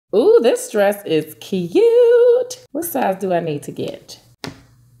Ooh, this dress is cute. What size do I need to get?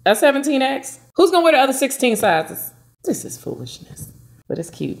 A 17X? Who's gonna wear the other 16 sizes? This is foolishness, but it's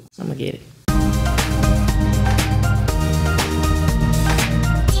cute. I'm gonna get it.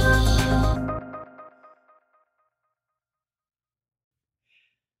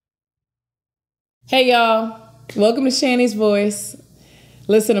 Hey y'all, welcome to Shani's Voice.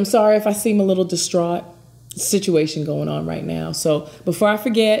 Listen, I'm sorry if I seem a little distraught. Situation going on right now. So before I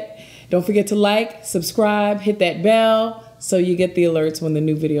forget, don't forget to like, subscribe, hit that bell so you get the alerts when the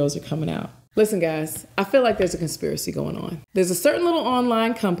new videos are coming out. Listen guys, I feel like there's a conspiracy going on. There's a certain little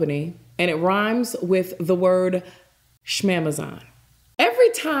online company and it rhymes with the word Shmamazon. Every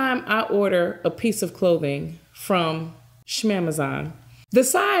time I order a piece of clothing from Shmamazon, the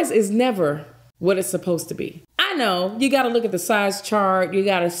size is never what it's supposed to be. I know you got to look at the size chart. You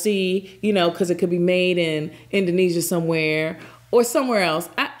got to see, because it could be made in Indonesia somewhere or somewhere else.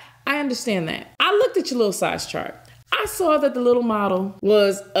 I understand that. I looked at your little size chart. I saw that the little model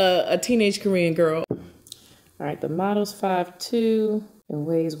was a teenage Korean girl. All right, the model's 5'2" and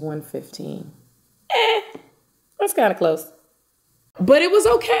weighs 115. That's kind of close. But it was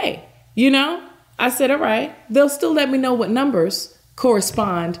okay, I said, all right, they'll still let me know what numbers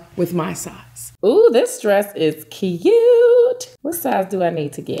correspond with my size. Ooh, this dress is cute. What size do I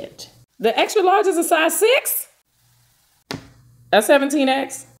need to get? The extra large is a size 6? A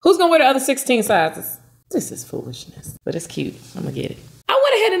 17X? Who's gonna wear the other 16 sizes? This is foolishness, but it's cute. I'm gonna get it. I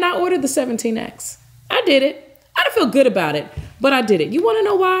went ahead and I ordered the 17X. I did it. I didn't feel good about it, but I did it. You wanna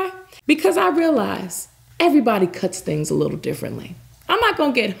know why? Because I realize everybody cuts things a little differently. I'm not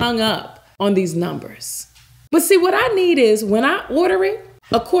gonna get hung up on these numbers. But see, what I need is when I order it,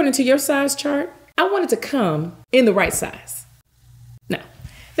 according to your size chart, I want it to come in the right size. Now,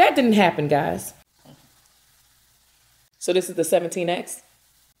 that didn't happen, guys. So this is the 17X?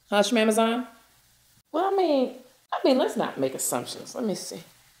 Huh, Shmamazon? Well, I mean, let's not make assumptions. Let me see.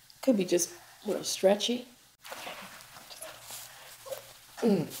 Could be just a little stretchy.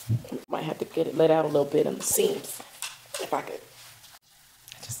 Might have to get it let out a little bit in the seams. If I could.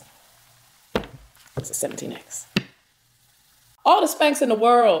 It's a 17X. All the Spanx in the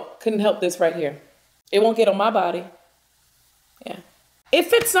world couldn't help this right here. It won't get on my body. Yeah. It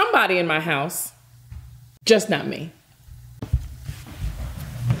fits somebody in my house, just not me.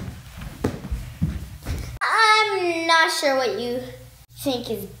 I'm not sure what you think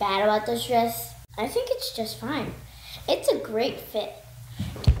is bad about this dress. I think it's just fine. It's a great fit.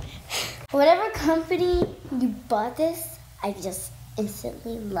 Whatever company you bought this, I just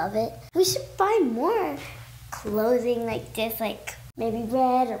instantly love it. We should buy more clothing like this, like maybe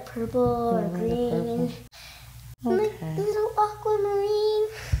red or purple or green. Okay. Like little aquamarine.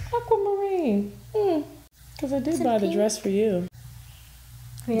 Aquamarine. Because I did buy the dress for you.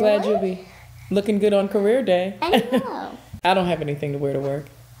 Really? Glad you'll be looking good on career day. I know. I don't have anything to wear to work.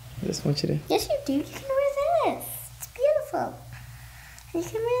 I just want you to. Yes, you do. You can wear this. It's beautiful. You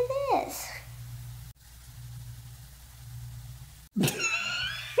can wear this.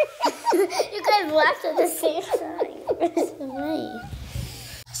 You guys laughed at the same time. It's funny.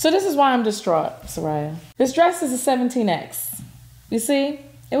 So this is why I'm distraught, Soraya. This dress is a 17X. You see,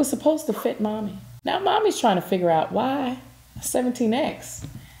 it was supposed to fit mommy. Now mommy's trying to figure out why a 17X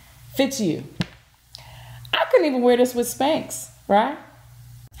fits you. I couldn't even wear this with Spanx, right?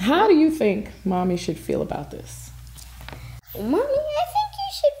 How do you think mommy should feel about this? Mommy, I think you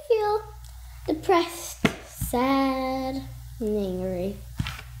should feel depressed, sad, and angry.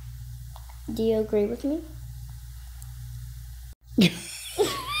 Do you agree with me?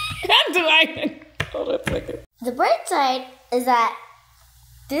 Hold on a second. The bright side is that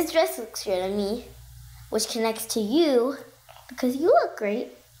this dress looks good on me, which connects to you because you look great.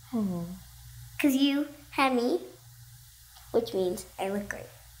 Because you have me, which means I look great.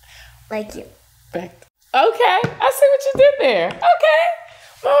 Like you. Okay, I see what you did there. Okay.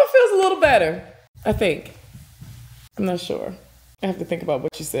 Mama feels a little better, I think. I'm not sure. I have to think about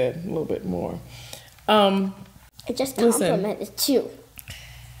what you said a little bit more. It just complimented too.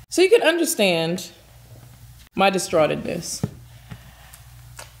 So you can understand my distraughtedness.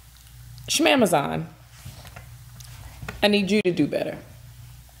 Shmamazon, I need you to do better.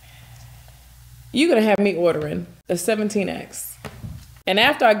 You're going to have me ordering a 17X. And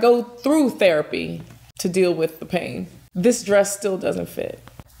after I go through therapy to deal with the pain, this dress still doesn't fit.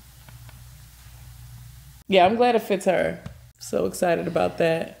 Yeah, I'm glad it fits her. So excited about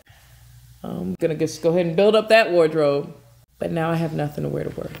that. I'm going to just go ahead and build up that wardrobe. But now I have nothing to wear to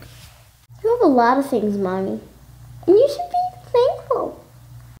work. You have a lot of things, Mommy. And you should be thankful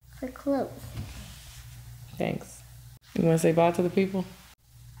for clothes. Thanks. You want to say bye to the people?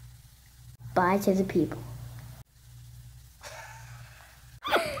 Bye to the people.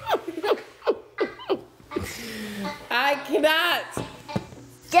 I cannot.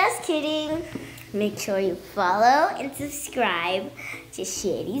 Just kidding. Make sure you follow and subscribe to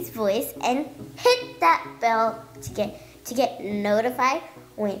Shani's Voice and hit that bell to get notified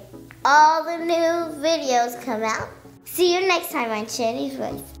when all the new videos come out. See you next time on Shani's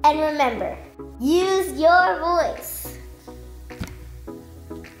Voice. And remember, use your voice.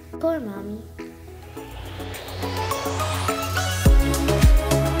 Poor mommy.